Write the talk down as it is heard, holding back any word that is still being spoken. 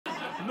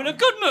in a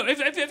good mood. If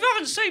you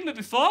haven't seen me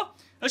before,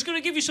 I was going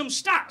to give you some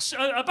stats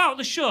about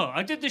the show.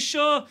 I did this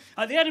show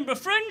at the Edinburgh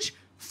Fringe,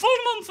 full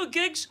month of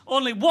gigs,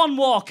 only one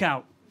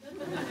walkout.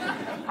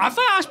 I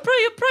thought that's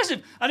pretty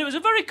impressive. And it was a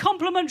very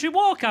complimentary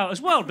walkout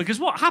as well, because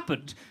what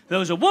happened? There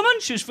was a woman,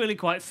 she was feeling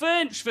quite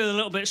faint, she was feeling a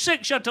little bit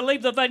sick, she had to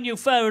leave the venue,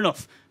 fair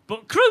enough.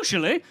 But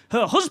crucially,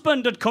 her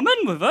husband had come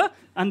in with her,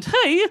 and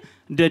he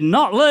did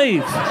not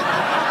leave.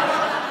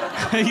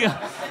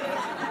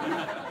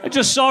 I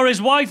just saw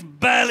his wife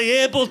barely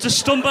able to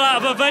stumble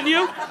out of a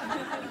venue.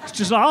 It's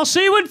just like, I'll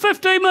see you in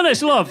 15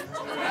 minutes, love.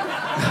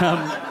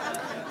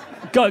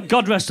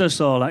 God rest her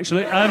soul,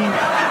 actually.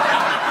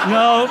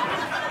 No.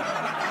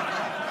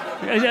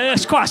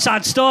 It's quite a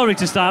sad story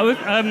to start with.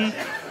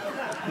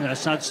 Yeah,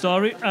 sad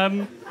story.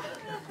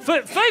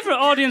 Favourite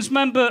audience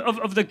member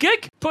of the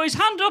gig put his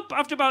hand up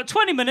after about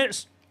 20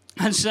 minutes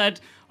and said,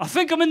 I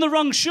think I'm in the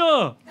wrong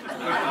show.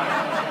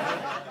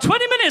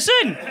 20 minutes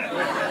in!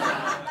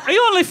 He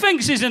only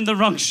thinks he's in the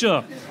wrong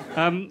show.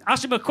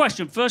 Asked him a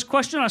question. First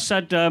question, I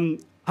said,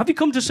 have you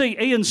come to see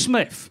Ian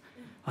Smith?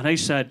 And he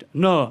said,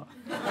 no.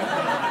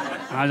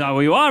 I said,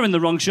 well, you are in the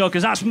wrong show,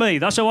 because that's me.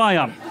 That's who I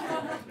am.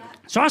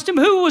 So I asked him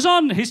who was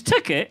on his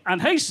ticket,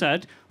 and he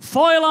said,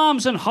 Foil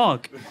Arms and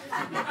Hog.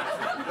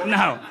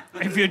 Now,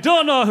 if you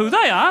don't know who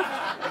they are,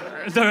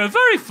 they're a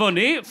very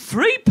funny,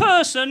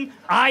 three-person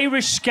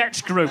Irish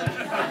sketch group.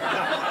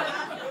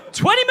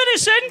 20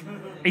 minutes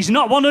in, he's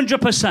not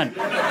 100%.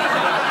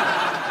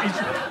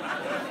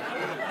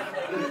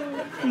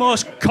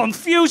 Most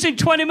confusing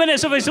 20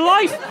 minutes of his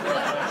life.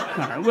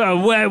 Well,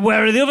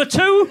 where are the other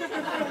two?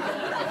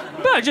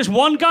 Well, just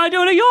one guy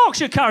doing a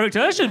Yorkshire character.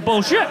 That's just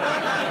bullshit.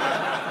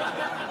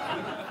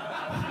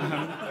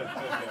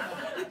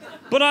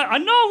 But I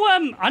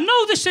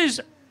know this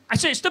is... I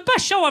say it's the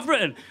best show I've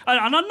written.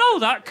 And I know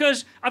that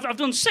because I've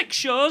done 6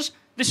 shows.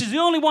 This is the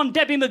only one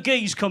Debbie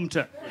McGee's come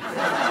to.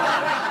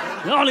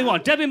 The only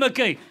one, Debbie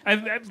McGee.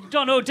 I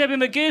don't know who Debbie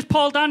McGee is.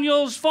 Paul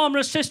Daniels' former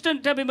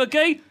assistant, Debbie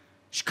McGee.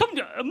 She's come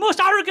to the most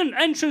arrogant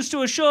entrance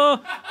to a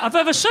show I've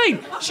ever seen.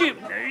 She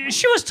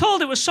was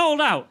told it was sold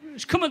out.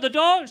 She come at the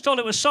door, she was told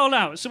it was sold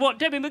out. So what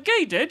Debbie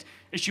McGee did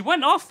is she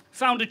went off,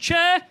 found a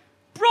chair,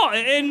 brought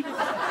it in,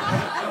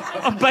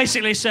 and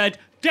basically said,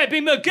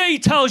 Debbie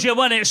McGee tells you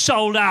when it's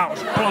sold out.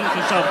 Plonked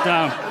herself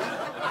down.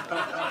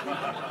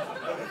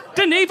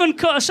 Didn't even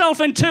cut herself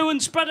in two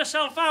and spread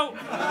herself out.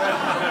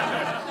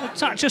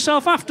 Attach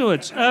herself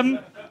afterwards.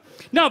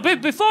 Now,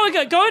 before we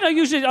get going,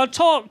 I'll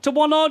talk to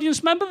one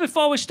audience member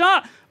before we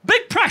start.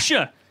 Big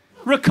pressure.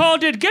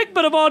 Recorded gig,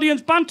 bit of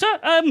audience banter.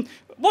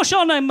 What's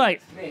your name,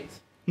 mate?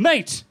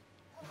 Mate.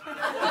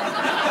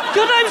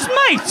 Your name's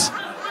Mate?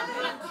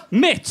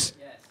 Mitt. Yes.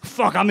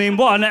 Fuck, I mean,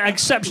 what an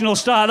exceptional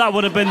start that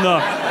would have been,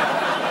 though.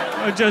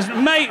 Just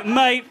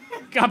mate,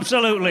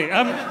 absolutely.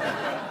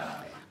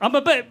 I'm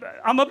a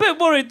bit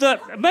worried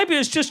that maybe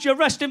it's just your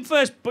resting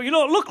face, but you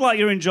don't look like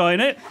you're enjoying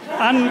it,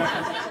 and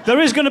there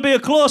is going to be a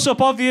close-up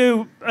of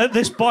you at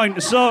this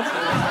point, so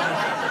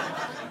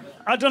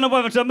I don't know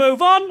whether to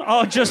move on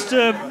or just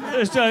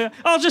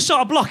I'll just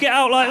sort of block it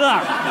out like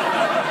that.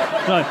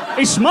 So,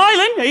 he's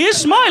smiling. He is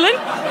smiling.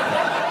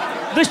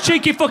 This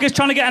cheeky fucker's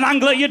trying to get an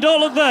angle at you. Don't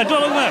look there.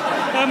 Don't look there.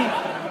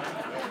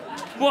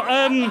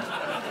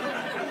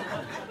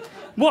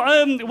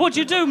 What do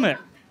you do, mate?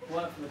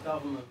 Work for the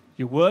government.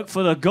 You work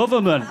for the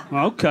government.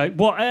 Okay.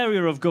 What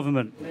area of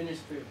government?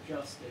 Ministry of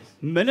Justice.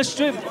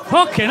 Ministry of...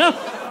 Fucking hell.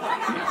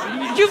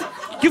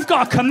 You've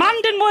got a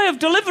commanding way of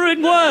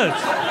delivering words.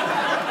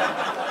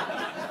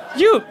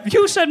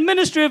 You said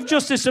Ministry of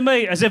Justice to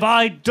me as if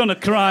I'd done a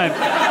crime.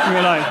 You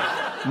were like,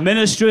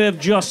 Ministry of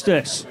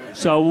Justice.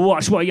 So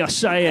watch what you're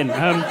saying.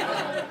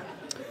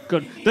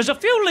 Good. There's a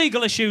few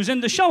legal issues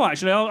in the show,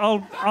 actually.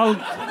 I'll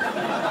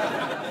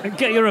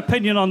get your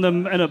opinion on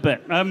them in a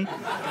bit.